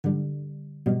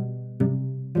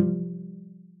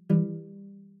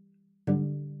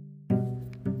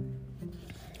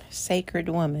Sacred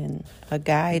Woman, a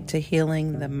guide to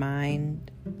healing the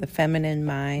mind, the feminine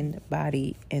mind,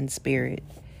 body, and spirit,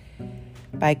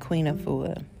 by Queen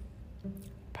Afua.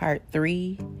 Part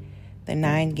 3, the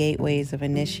 9 gateways of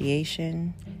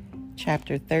initiation,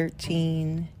 Chapter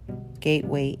 13,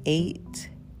 Gateway 8,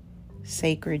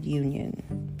 Sacred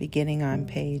Union, beginning on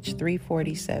page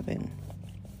 347.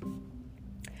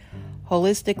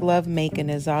 Holistic lovemaking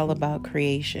is all about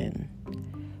creation.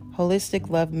 Holistic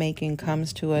lovemaking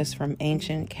comes to us from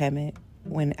ancient Kemet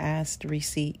when Ast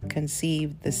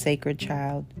conceived the sacred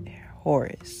child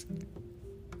Horus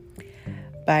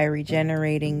by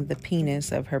regenerating the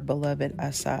penis of her beloved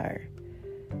Asar.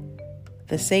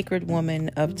 The sacred woman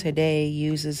of today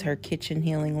uses her kitchen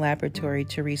healing laboratory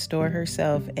to restore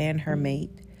herself and her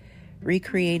mate,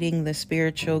 recreating the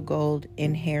spiritual gold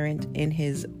inherent in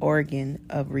his organ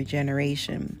of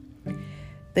regeneration.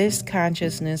 This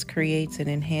consciousness creates an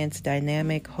enhanced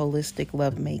dynamic holistic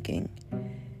lovemaking.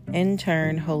 In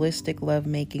turn, holistic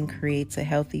lovemaking creates a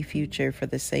healthy future for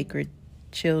the sacred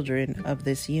children of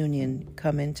this union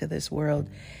come into this world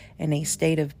in a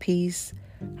state of peace,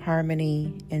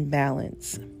 harmony, and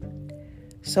balance.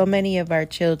 So many of our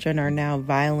children are now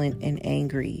violent and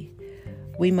angry.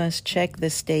 We must check the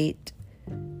state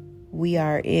we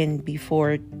are in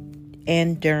before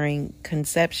and during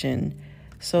conception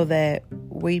so that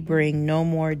we bring no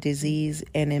more disease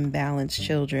and imbalanced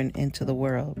children into the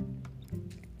world.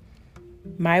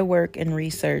 My work and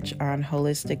research on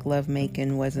holistic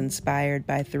lovemaking was inspired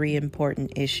by 3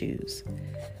 important issues.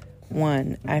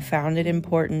 1, I found it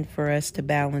important for us to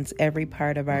balance every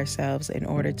part of ourselves in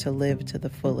order to live to the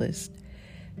fullest.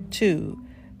 2,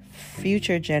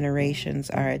 future generations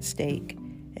are at stake.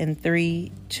 And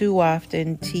 3, too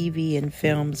often TV and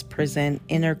films present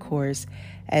intercourse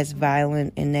as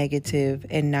violent and negative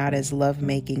and not as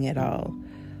lovemaking at all.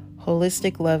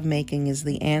 Holistic lovemaking is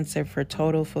the answer for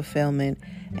total fulfillment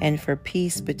and for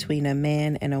peace between a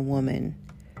man and a woman.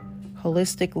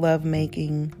 Holistic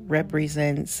lovemaking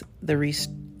represents the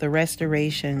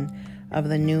restoration of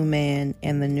the new man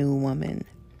and the new woman.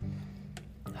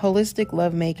 Holistic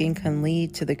lovemaking can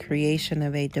lead to the creation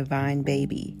of a divine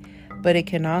baby, but it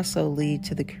can also lead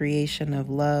to the creation of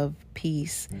love,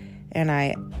 peace, an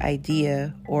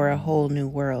idea, or a whole new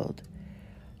world.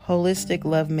 Holistic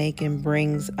lovemaking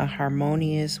brings a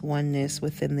harmonious oneness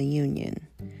within the union.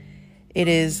 It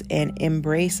is an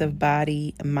embrace of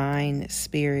body, mind,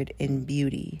 spirit, and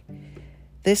beauty.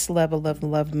 This level of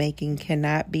lovemaking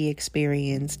cannot be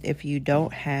experienced if you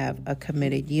don't have a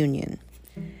committed union.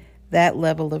 That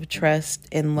level of trust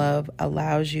and love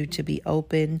allows you to be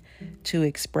open, to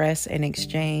express and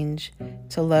exchange,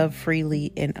 to love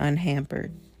freely and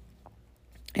unhampered.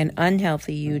 An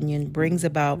unhealthy union brings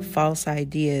about false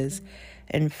ideas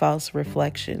and false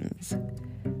reflections.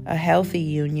 A healthy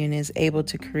union is able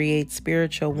to create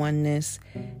spiritual oneness,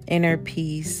 inner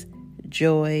peace,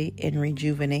 joy, and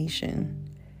rejuvenation.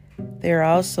 There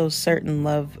are also certain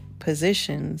love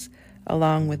positions,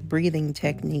 along with breathing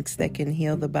techniques that can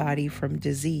heal the body from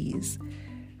disease.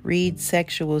 Read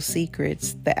Sexual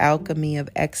Secrets, The Alchemy of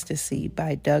Ecstasy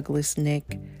by Douglas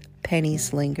Nick, Penny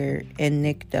Slinger, and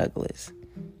Nick Douglas.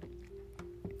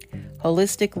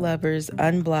 Holistic lovers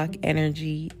unblock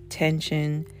energy,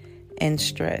 tension, and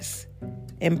stress.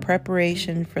 In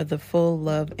preparation for the full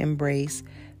love embrace,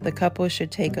 the couple should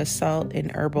take a salt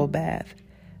and herbal bath,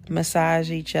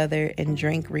 massage each other, and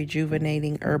drink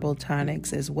rejuvenating herbal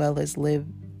tonics as well as live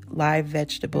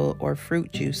vegetable or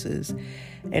fruit juices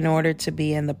in order to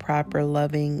be in the proper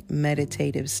loving,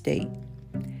 meditative state.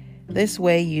 This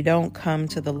way you don't come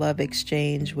to the love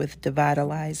exchange with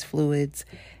devitalized fluids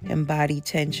and body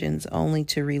tensions only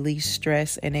to release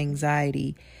stress and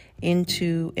anxiety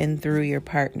into and through your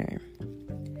partner.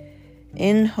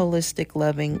 In holistic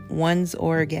loving, one's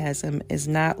orgasm is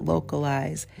not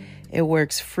localized. It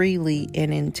works freely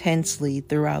and intensely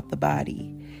throughout the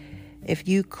body. If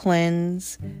you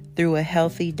cleanse through a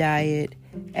healthy diet,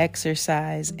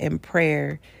 exercise, and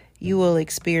prayer, you will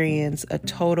experience a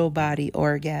total body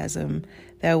orgasm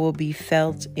that will be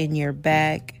felt in your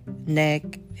back,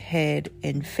 neck, head,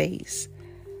 and face.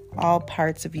 All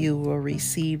parts of you will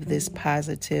receive this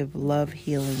positive love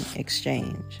healing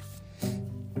exchange.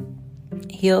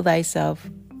 Heal thyself,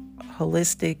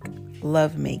 holistic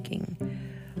lovemaking.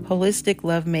 Holistic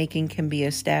lovemaking can be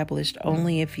established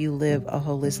only if you live a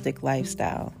holistic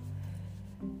lifestyle.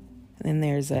 Then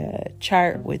there's a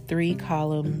chart with 3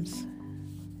 columns,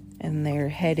 and their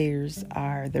headers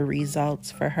are the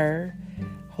results for her,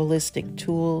 holistic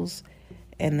tools,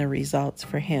 and the results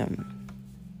for him.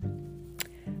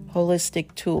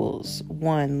 Holistic tools.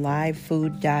 1. Live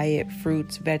food diet,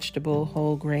 fruits, vegetable,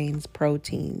 whole grains,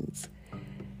 proteins.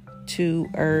 2.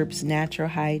 Herbs, natural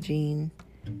hygiene.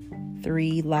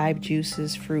 3. Live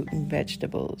juices, fruit and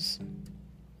vegetables.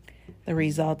 The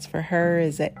results for her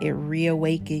is that it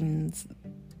reawakening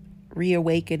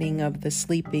of the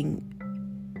sleeping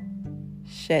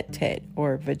shetet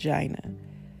or vagina.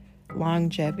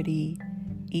 Longevity,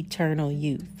 eternal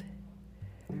youth.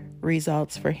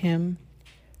 Results for him: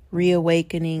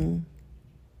 reawakening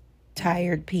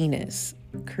tired penis,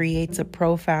 creates a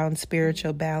profound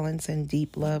spiritual balance and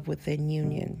deep love within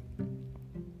union.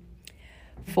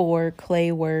 4.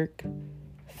 Clay work.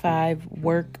 5.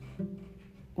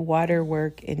 Water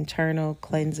work, internal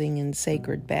cleansing and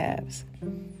sacred baths.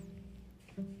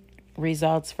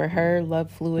 Results for her: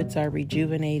 love fluids are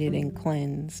rejuvenated and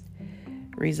cleansed.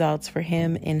 Results for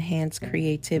him: enhanced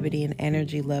creativity and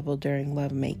energy level during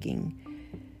lovemaking.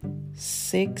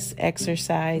 6.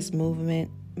 Exercise,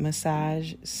 movement,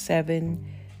 massage. 7.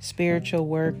 Spiritual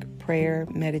work, prayer,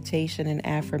 meditation, and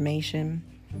affirmation.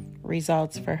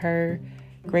 Results for her: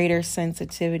 greater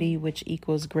sensitivity, which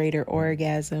equals greater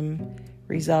orgasm.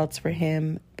 Results for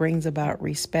him: brings about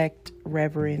respect,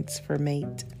 reverence for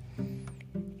mate.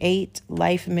 8.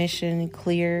 Life mission,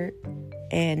 clear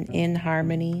and in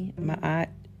harmony. Ma'at.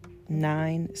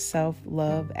 9.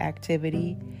 Self-love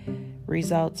activity.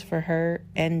 Results for her: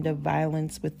 end of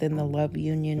violence within the love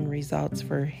union. Results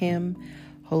for him: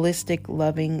 holistic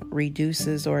loving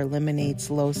reduces or eliminates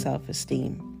low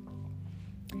self-esteem.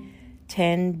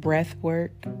 10. Breath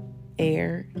work,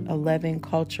 air. 11.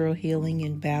 Cultural healing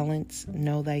and balance,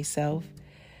 know thyself.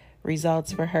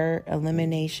 Results for her: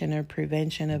 elimination or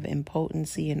prevention of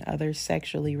impotency and other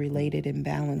sexually related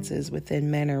imbalances within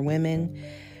men or women.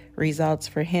 Results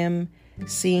for him: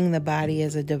 seeing the body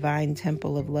as a divine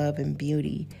temple of love and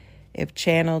beauty. If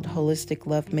channeled, holistic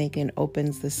lovemaking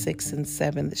opens the 6th and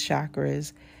 7th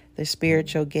chakras, the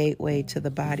spiritual gateway to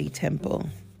the body temple.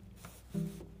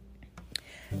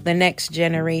 The next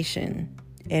generation,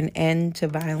 an end to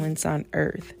violence on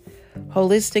earth.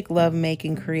 Holistic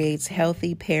lovemaking creates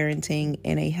healthy parenting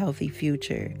and a healthy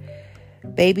future.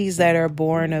 Babies that are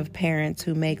born of parents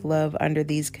who make love under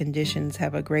these conditions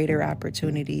have a greater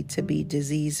opportunity to be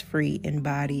disease-free in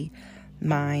body,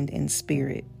 mind, and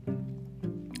spirit.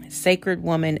 Sacred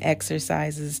woman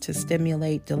exercises to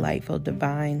stimulate delightful,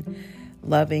 divine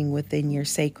loving within your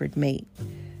sacred mate.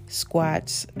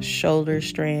 Squats, shoulder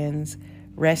strands,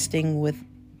 resting with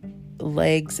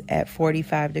legs at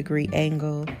 45-degree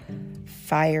angle,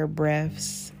 fire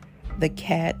breaths, the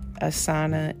cat,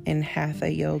 asana, and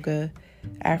hatha yoga,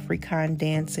 African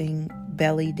dancing,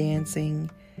 belly dancing,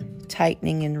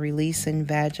 tightening and releasing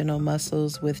vaginal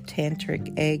muscles with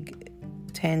tantric egg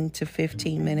 10 to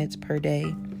 15 minutes per day.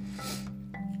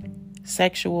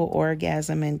 Sexual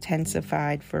orgasm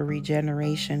intensified for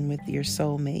regeneration with your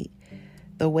soulmate.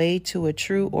 The way to a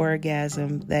true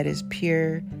orgasm that is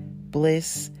pure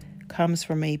bliss comes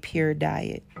from a pure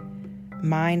diet.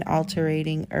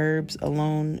 Mind-altering herbs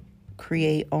alone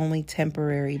create only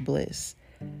temporary bliss.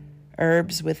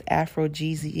 Herbs with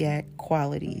aphrodisiac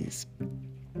qualities.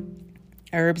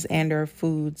 Herbs and or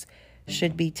foods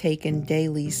should be taken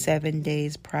daily 7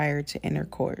 days prior to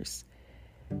intercourse.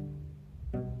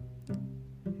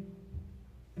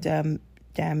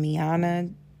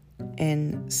 Damiana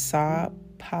and saw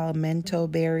palmetto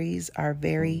berries are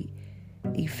very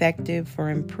effective for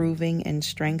improving and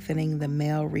strengthening the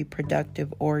male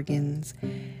reproductive organs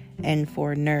and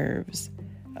for nerves.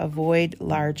 Avoid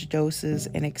large doses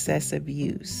and excessive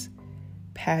use.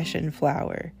 Passion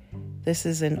flower. This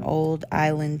is an old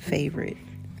island favorite.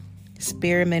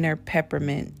 Spearmint or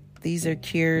peppermint. These are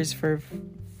cures for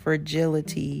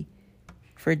frigidity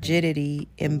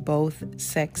in both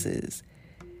sexes.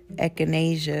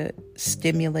 Echinacea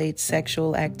stimulates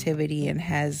sexual activity and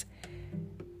has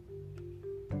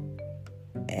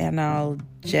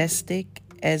analgesic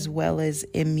as well as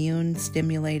immune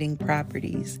stimulating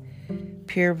properties.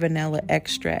 Pure vanilla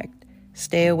extract.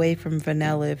 Stay away from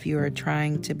vanilla if you are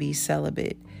trying to be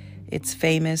celibate. It's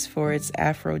famous for its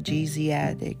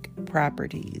aphrodisiac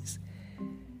properties.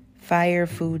 Fire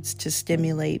foods to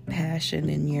stimulate passion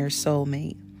in your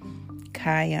soulmate.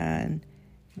 Cayenne,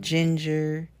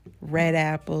 ginger, red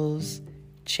apples,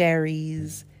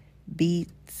 cherries,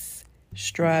 beets,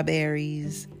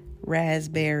 strawberries,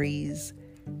 raspberries,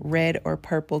 red or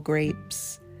purple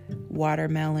grapes,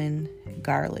 watermelon,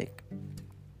 garlic.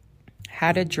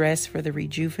 How to dress for the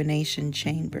rejuvenation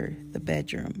chamber, the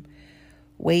bedroom.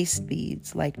 Waist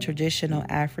beads like traditional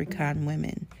African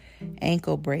women.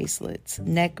 ankle bracelets,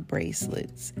 neck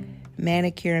bracelets,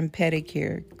 manicure and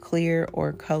pedicure, clear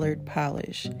or colored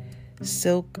polish,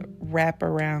 silk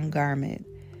wraparound garment,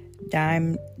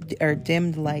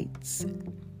 dimmed lights.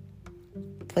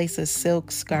 Place a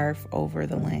silk scarf over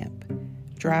the lamp.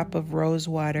 Drop of rose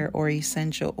water or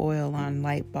essential oil on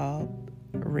light bulb,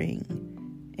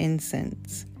 ring,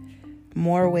 incense.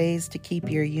 More ways to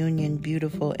keep your union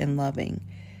beautiful and loving.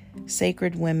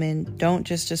 Sacred women, don't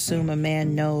just assume a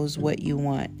man knows what you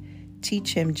want.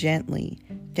 Teach him gently.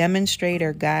 Demonstrate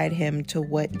or guide him to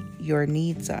what your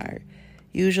needs are.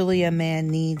 Usually a man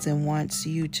needs and wants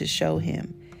you to show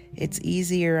him. It's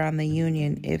easier on the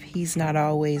union if he's not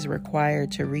always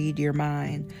required to read your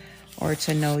mind or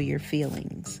to know your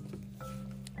feelings.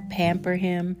 Pamper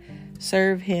him,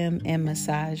 serve him, and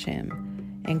massage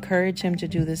him. Encourage him to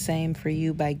do the same for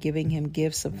you by giving him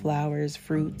gifts of flowers,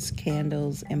 fruits,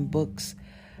 candles, and books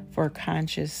for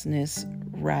consciousness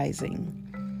rising.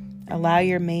 Allow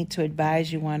your mate to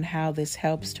advise you on how this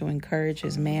helps to encourage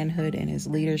his manhood and his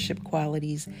leadership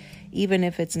qualities, even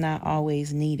if it's not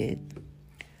always needed.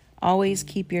 Always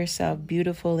keep yourself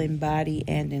beautiful in body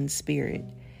and in spirit.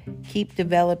 Keep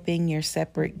developing your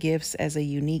separate gifts as a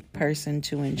unique person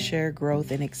to ensure growth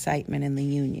and excitement in the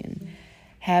union.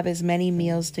 Have as many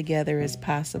meals together as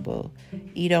possible.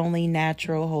 Eat only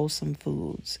natural, wholesome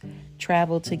foods.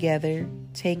 Travel together.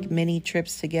 Take many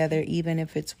trips together, even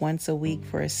if it's once a week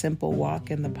for a simple walk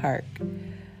in the park.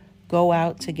 Go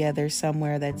out together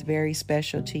somewhere that's very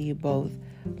special to you both,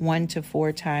 1 to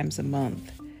 4 times a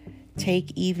month.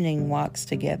 Take evening walks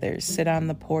together. Sit on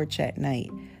the porch at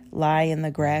night. Lie in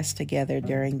the grass together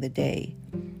during the day.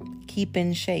 Keep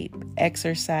in shape.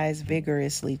 Exercise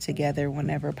vigorously together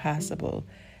whenever possible.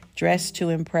 Dress to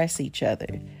impress each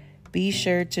other. Be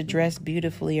sure to dress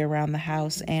beautifully around the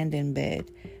house and in bed.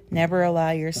 Never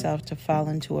allow yourself to fall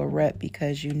into a rut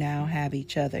because you now have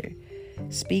each other.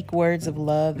 Speak words of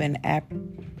love and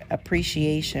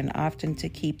appreciation, often to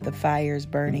keep the fires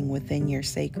burning within your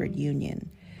sacred union.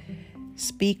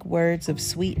 Speak words of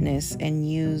sweetness and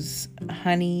use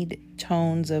honeyed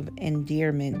tones of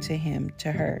endearment to him,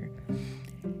 to her.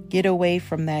 Get away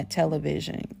from that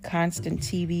television. Constant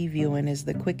TV viewing is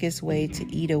the quickest way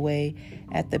to eat away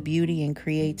at the beauty and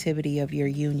creativity of your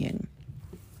union.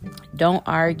 Don't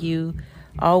argue.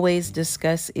 Always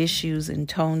discuss issues in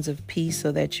tones of peace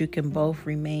so that you can both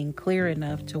remain clear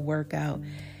enough to work out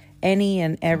any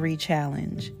and every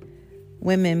challenge.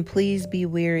 Women, please be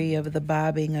wary of the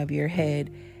bobbing of your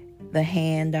head, the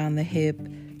hand on the hip,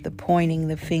 the pointing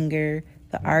the finger,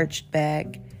 the arched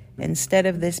back. Instead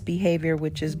of this behavior,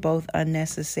 which is both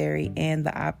unnecessary and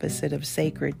the opposite of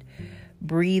sacred,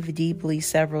 breathe deeply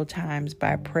several times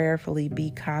by prayerfully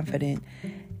be confident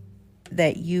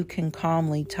that you can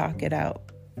calmly talk it out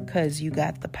because you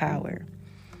got the power.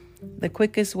 The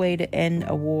quickest way to end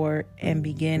a war and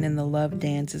begin in the love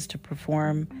dance is to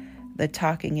perform the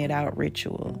talking it out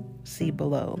ritual. See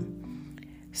below.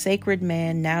 Sacred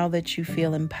man, now that you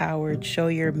feel empowered, show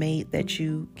your mate that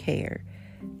you care.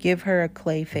 Give her a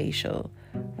clay facial.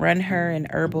 Run her an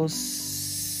herbal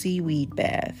seaweed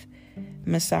bath.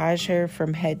 Massage her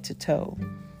from head to toe.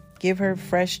 Give her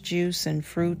fresh juice and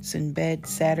fruits in bed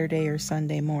Saturday or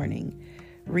Sunday morning.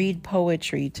 Read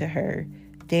poetry to her.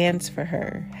 Dance for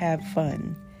her. Have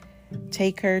fun.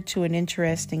 Take her to an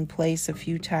interesting place a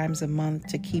few times a month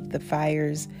to keep the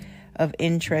fires of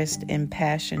interest and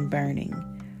passion burning.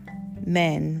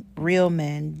 Men, real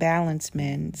men, balanced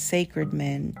men, sacred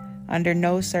men, under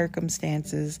no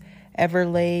circumstances ever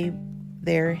lay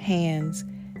their hands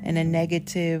in a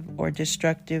negative or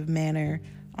destructive manner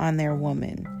on their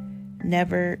woman.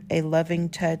 Never a loving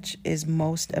touch is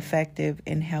most effective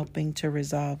in helping to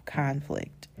resolve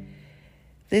conflict.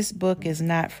 This book is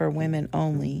not for women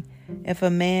only. If a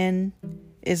man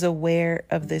is aware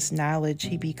of this knowledge,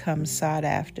 he becomes sought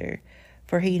after,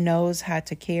 for he knows how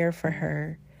to care for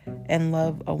her and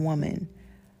love a woman.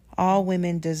 All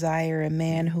women desire a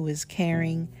man who is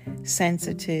caring,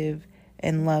 sensitive,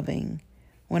 and loving.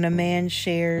 When a man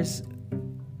shares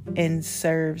and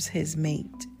serves his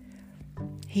mate,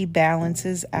 he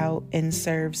balances out and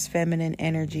serves feminine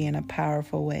energy in a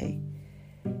powerful way.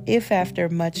 If after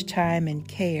much time and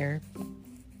care,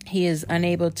 he is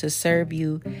unable to serve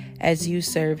you as you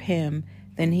serve him,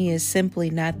 then he is simply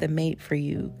not the mate for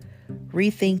you.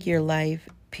 Rethink your life,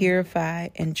 purify,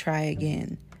 and try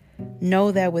again.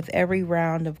 Know that with every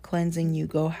round of cleansing, you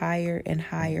go higher and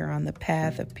higher on the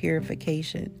path of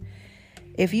purification.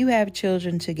 If you have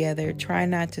children together, try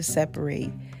not to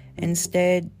separate.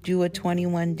 Instead, do a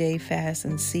 21-day fast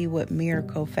and see what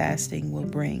miracle fasting will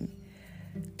bring.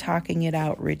 Talking it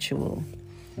out ritual.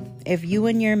 If you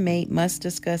and your mate must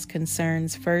discuss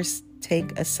concerns, first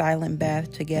take a silent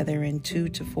bath together in 2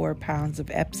 to 4 pounds of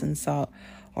Epsom salt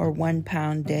or 1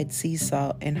 pound Dead Sea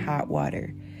salt in hot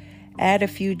water. Add a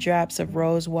few drops of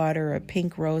rose water or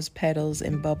pink rose petals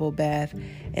in bubble bath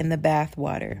in the bath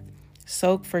water.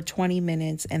 Soak for 20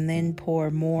 minutes and then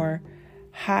pour more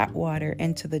hot water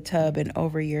into the tub and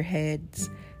over your heads,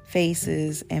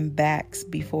 faces, and backs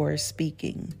before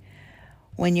speaking.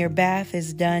 When your bath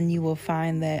is done, you will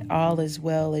find that all is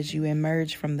well as you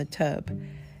emerge from the tub.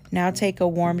 Now take a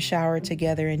warm shower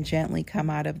together and gently come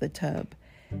out of the tub.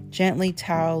 Gently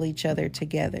towel each other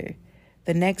together.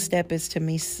 The next step is to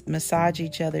massage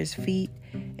each other's feet.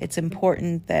 It's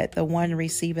important that the one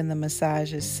receiving the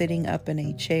massage is sitting up in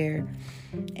a chair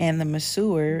and the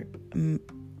masseur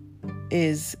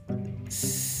is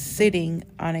sitting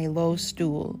on a low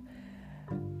stool.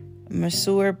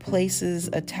 Masseur places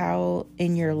a towel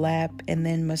in your lap and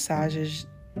then massages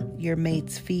your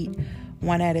mate's feet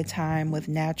one at a time with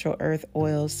natural earth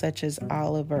oils such as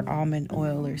olive or almond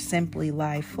oil, or simply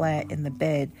lie flat in the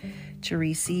bed to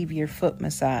receive your foot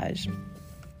massage.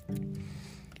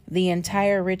 The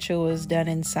entire ritual is done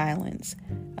in silence.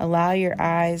 Allow your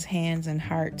eyes, hands, and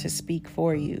heart to speak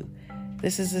for you.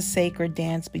 This is a sacred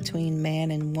dance between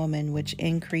man and woman which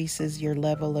increases your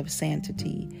level of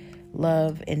sanctity,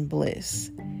 love, and bliss.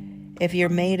 If your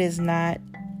mate is not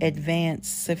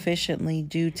advanced sufficiently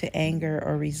due to anger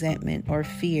or resentment or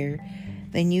fear,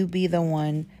 then you be the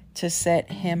one to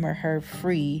set him or her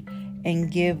free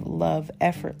and give love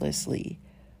effortlessly.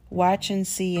 Watch and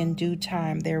see in due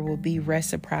time there will be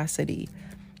reciprocity.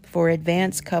 For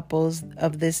advanced couples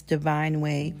of this divine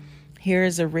way, here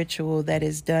is a ritual that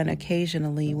is done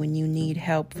occasionally when you need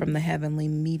help from the heavenly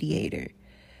mediator.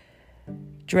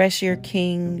 Dress your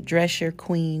king, dress your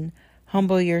queen.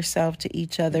 Humble yourself to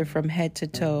each other from head to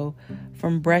toe,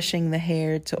 from brushing the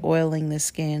hair to oiling the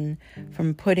skin,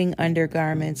 from putting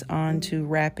undergarments on to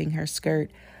wrapping her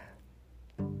skirt,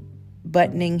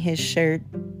 buttoning his shirt,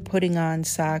 putting on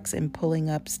socks, and pulling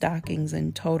up stockings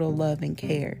in total love and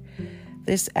care.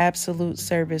 This absolute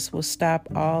service will stop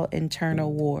all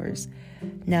internal wars.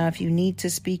 Now, if you need to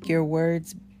speak your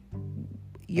words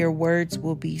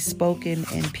will be spoken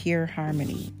in pure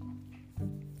harmony.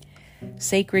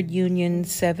 Sacred Union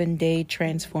 7-Day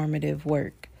Transformative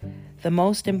Work. The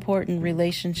most important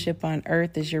relationship on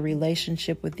earth is your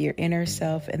relationship with your inner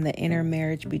self and the inner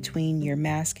marriage between your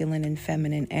masculine and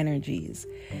feminine energies.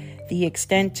 The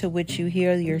extent to which you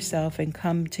heal yourself and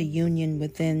come to union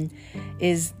within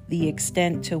is the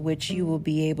extent to which you will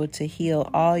be able to heal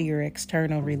all your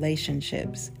external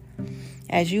relationships.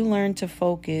 As you learn to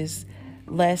focus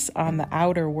less on the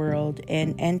outer world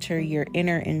and enter your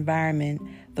inner environment,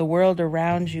 the world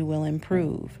around you will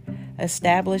improve.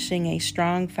 Establishing a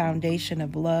strong foundation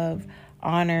of love,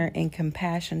 honor, and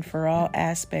compassion for all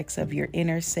aspects of your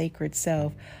inner sacred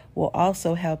self will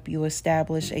also help you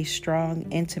establish a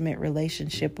strong, intimate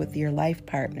relationship with your life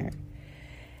partner.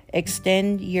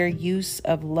 Extend your use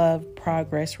of love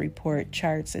progress report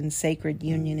charts in Sacred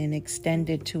Union and extend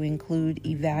it to include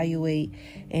evaluate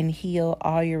and heal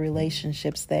all your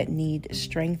relationships that need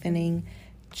strengthening,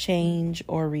 change,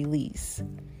 or release.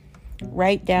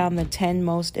 Write down the 10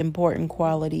 most important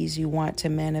qualities you want to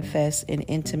manifest in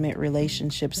intimate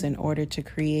relationships in order to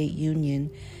create union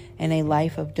and a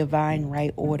life of divine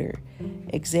right order.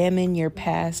 Examine your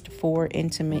past 4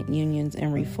 intimate unions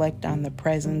and reflect on the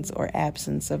presence or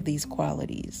absence of these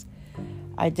qualities.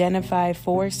 Identify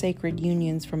 4 sacred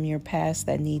unions from your past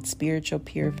that need spiritual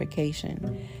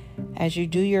purification. As you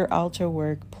do your altar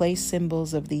work, place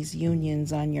symbols of these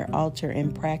unions on your altar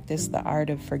and practice the art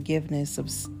of forgiveness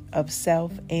of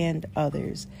self and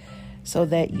others, so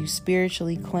that you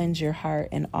spiritually cleanse your heart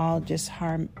in all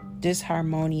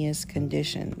disharmonious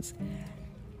conditions.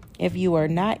 If you are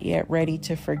not yet ready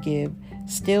to forgive,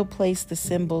 still place the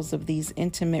symbols of these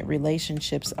intimate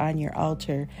relationships on your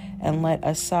altar and let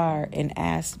Asar and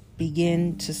As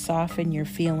begin to soften your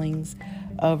feelings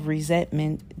of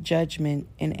resentment, judgment,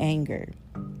 and anger.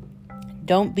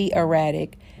 Don't be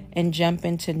erratic and jump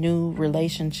into new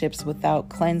relationships without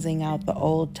cleansing out the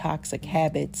old toxic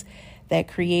habits that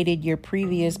created your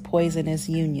previous poisonous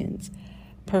unions.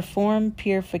 Perform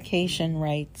purification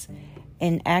rites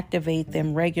and activate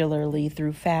them regularly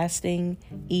through fasting,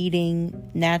 eating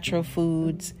natural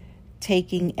foods,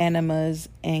 taking enemas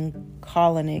and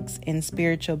colonics, and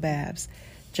spiritual baths,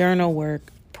 journal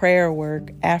work, prayer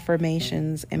work,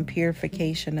 affirmations, and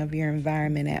purification of your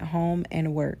environment at home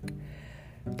and work.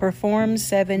 Perform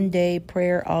 7-day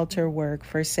prayer altar work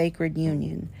for sacred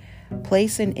union.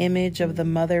 Place an image of the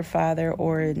mother, father,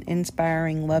 or an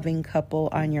inspiring, loving couple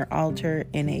on your altar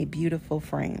in a beautiful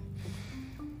frame.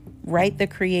 Write the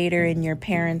Creator and your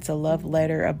parents a love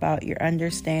letter about your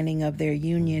understanding of their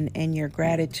union and your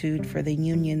gratitude for the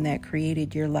union that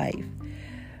created your life.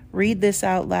 Read this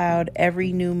out loud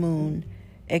every new moon.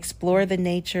 Explore the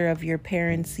nature of your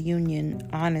parents' union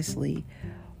honestly.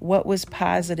 What was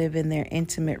positive in their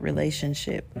intimate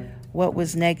relationship? What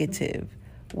was negative?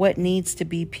 What needs to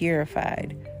be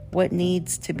purified? What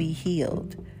needs to be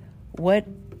healed? What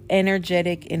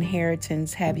energetic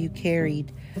inheritance have you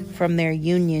carried from their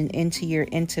union into your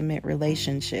intimate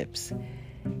relationships?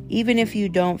 Even if you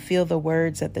don't feel the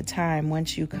words at the time,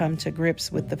 once you come to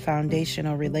grips with the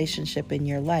foundational relationship in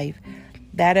your life,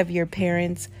 that of your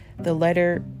parents, the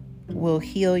letter will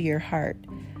heal your heart.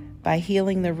 By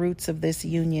healing the roots of this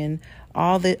union,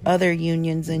 all the other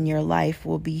unions in your life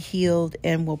will be healed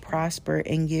and will prosper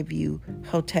and give you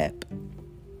Hotep.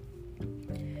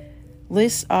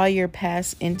 List all your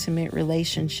past intimate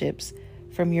relationships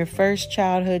from your first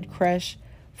childhood crush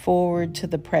forward to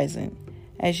the present.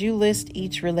 As you list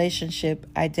each relationship,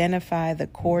 identify the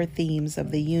core themes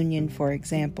of the union. For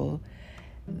example,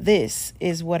 this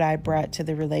is what I brought to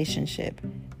the relationship.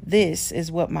 This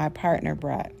is what my partner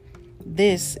brought.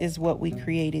 This is what we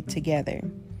created together.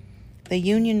 The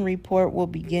union report will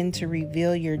begin to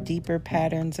reveal your deeper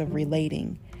patterns of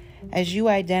relating. As you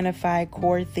identify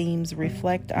core themes,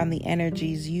 reflect on the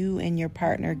energies you and your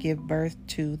partner give birth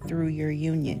to through your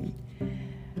union.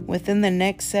 Within the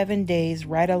next 7 days,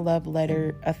 write a love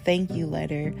letter, a thank you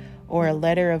letter, or a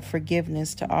letter of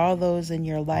forgiveness to all those in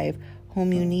your life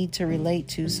whom you need to relate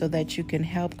to so that you can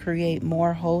help create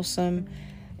more wholesome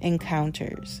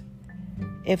encounters.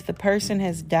 If the person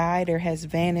has died or has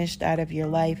vanished out of your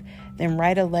life, then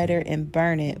write a letter and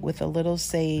burn it with a little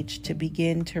sage to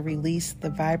begin to release the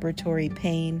vibratory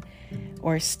pain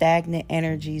or stagnant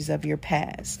energies of your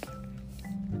past.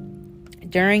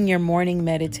 During your morning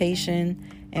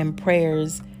meditation and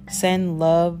prayers, send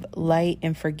love, light,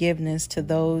 and forgiveness to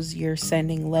those you're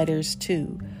sending letters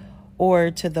to,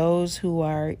 or to those who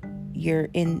are your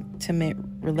intimate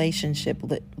relationship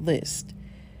list.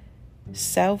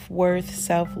 Self-worth,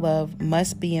 self-love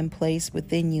must be in place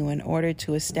within you in order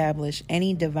to establish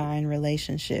any divine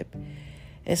relationship.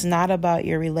 It's not about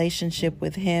your relationship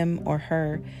with him or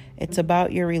her. It's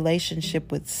about your relationship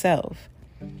with self.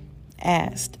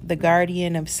 Ast, the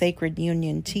guardian of sacred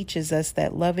union, teaches us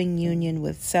that loving union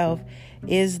with self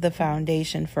is the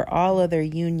foundation for all other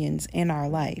unions in our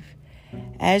life.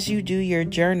 As you do your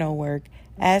journal work,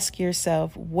 ask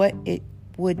yourself what it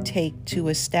would take to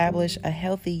establish a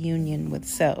healthy union with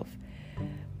self.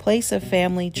 Place a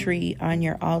family tree on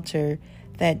your altar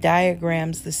that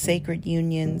diagrams the sacred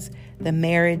unions, the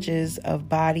marriages of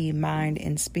body, mind,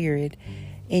 and spirit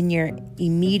in your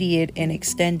immediate and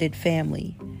extended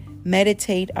family.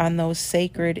 Meditate on those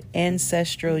sacred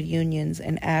ancestral unions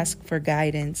and ask for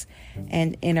guidance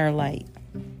and inner light.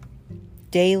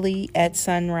 Daily at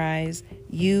sunrise,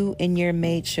 you and your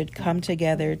mate should come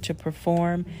together to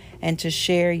perform and to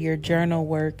share your journal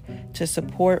work to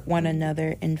support one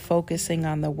another in focusing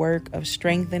on the work of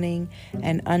strengthening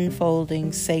and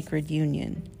unfolding sacred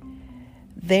union.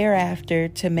 Thereafter,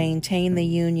 to maintain the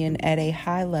union at a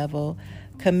high level,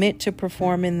 commit to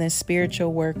performing this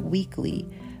spiritual work weekly.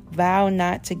 Vow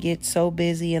not to get so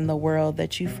busy in the world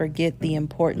that you forget the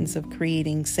importance of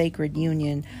creating sacred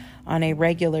union on a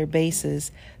regular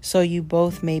basis so you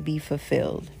both may be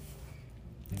fulfilled.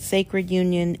 Sacred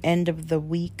union, end of the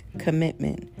week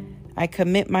commitment. I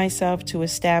commit myself to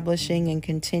establishing and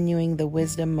continuing the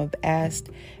wisdom of Ast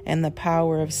and the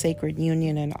power of sacred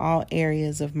union in all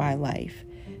areas of my life.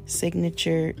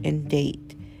 Signature and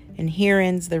date. And here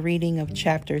ends the reading of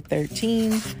chapter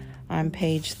 13 on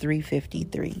page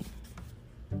 353.